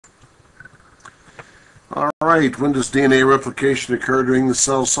All right, when does DNA replication occur during the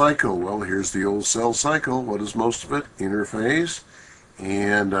cell cycle? Well, here's the old cell cycle. What is most of it? Interphase.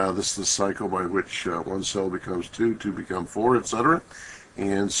 And this is the cycle by which one cell becomes two, two become four, etc.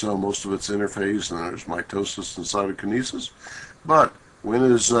 And so most of it's interphase, and there's mitosis and cytokinesis. But when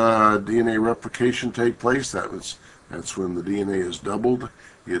does DNA replication take place? That's when the DNA is doubled.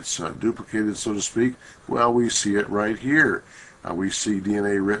 It's duplicated, so to speak. Well, we see it right here. We see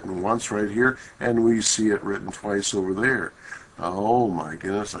DNA written once right here, and we see it written twice over there. Oh my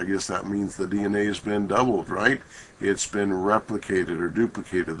goodness, I guess that means the DNA has been doubled, right? It's been replicated or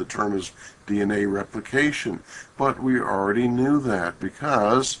duplicated. The term is DNA replication. But we already knew that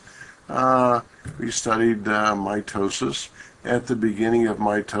because we studied mitosis. At the beginning of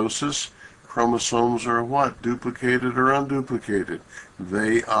mitosis, chromosomes are what? Duplicated or unduplicated?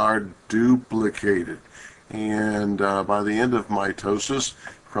 They are duplicated. And by the end of mitosis,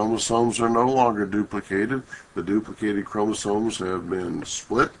 chromosomes are no longer duplicated. The duplicated chromosomes have been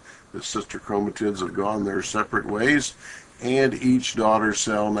split. The sister chromatids have gone their separate ways. And each daughter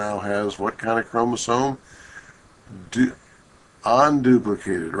cell now has what kind of chromosome?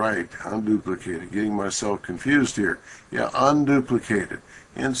 Unduplicated, right, unduplicated. Getting myself confused here. Yeah, unduplicated.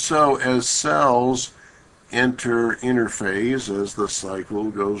 And so as cells enter interphase, as the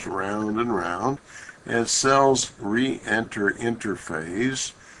cycle goes round and round, as cells re-enter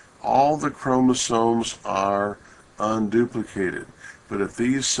interphase, all the chromosomes are unduplicated. But if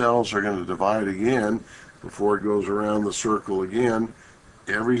these cells are going to divide again, before it goes around the circle again,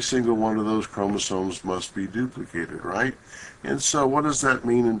 every single one of those chromosomes must be duplicated, right? And so what does that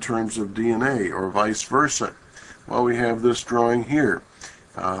mean in terms of DNA, or vice versa? Well, we have this drawing here.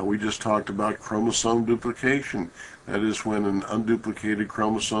 We just talked about chromosome duplication. That is when an unduplicated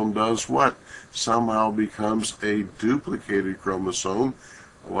chromosome does what? Somehow becomes a duplicated chromosome.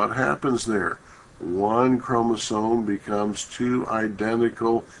 What happens there? One chromosome becomes two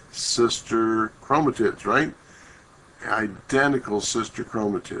identical sister chromatids, right? Identical sister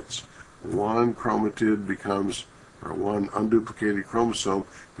chromatids. One chromatid becomes, or one unduplicated chromosome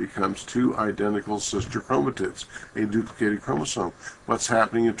becomes two identical sister chromatids, a duplicated chromosome. What's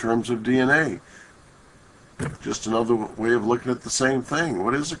happening in terms of DNA? Just another way of looking at the same thing.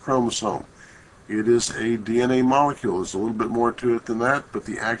 What is a chromosome? It is a DNA molecule. There's a little bit more to it than that, but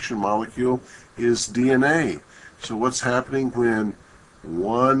the action molecule is DNA. So what's happening when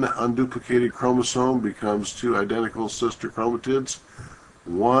one unduplicated chromosome becomes two identical sister chromatids?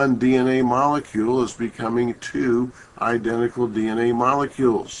 One DNA molecule is becoming two identical DNA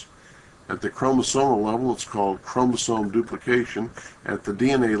molecules. At the chromosomal level, it's called chromosome duplication. At the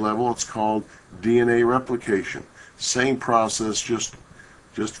DNA level, it's called DNA replication. Same process, just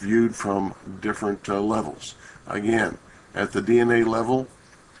viewed from different levels. Again, at the DNA level,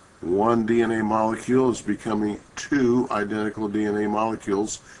 one DNA molecule is becoming two identical DNA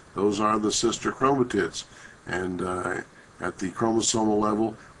molecules. Those are the sister chromatids. And at the chromosomal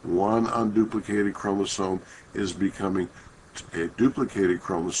level, one unduplicated chromosome is becoming a duplicated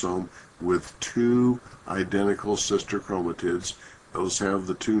chromosome with two identical sister chromatids. Those have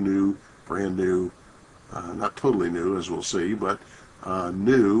the two new, brand new, not totally new as we'll see, but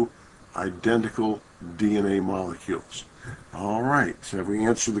new identical DNA molecules. All right, so have we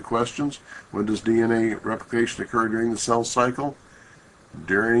answered the questions? When does DNA replication occur during the cell cycle?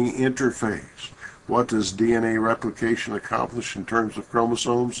 During interphase. What does DNA replication accomplish in terms of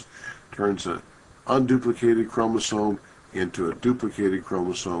chromosomes? Turns an unduplicated chromosome into a duplicated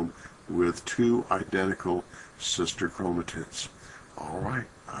chromosome with two identical sister chromatids. All right,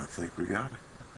 I think we got it.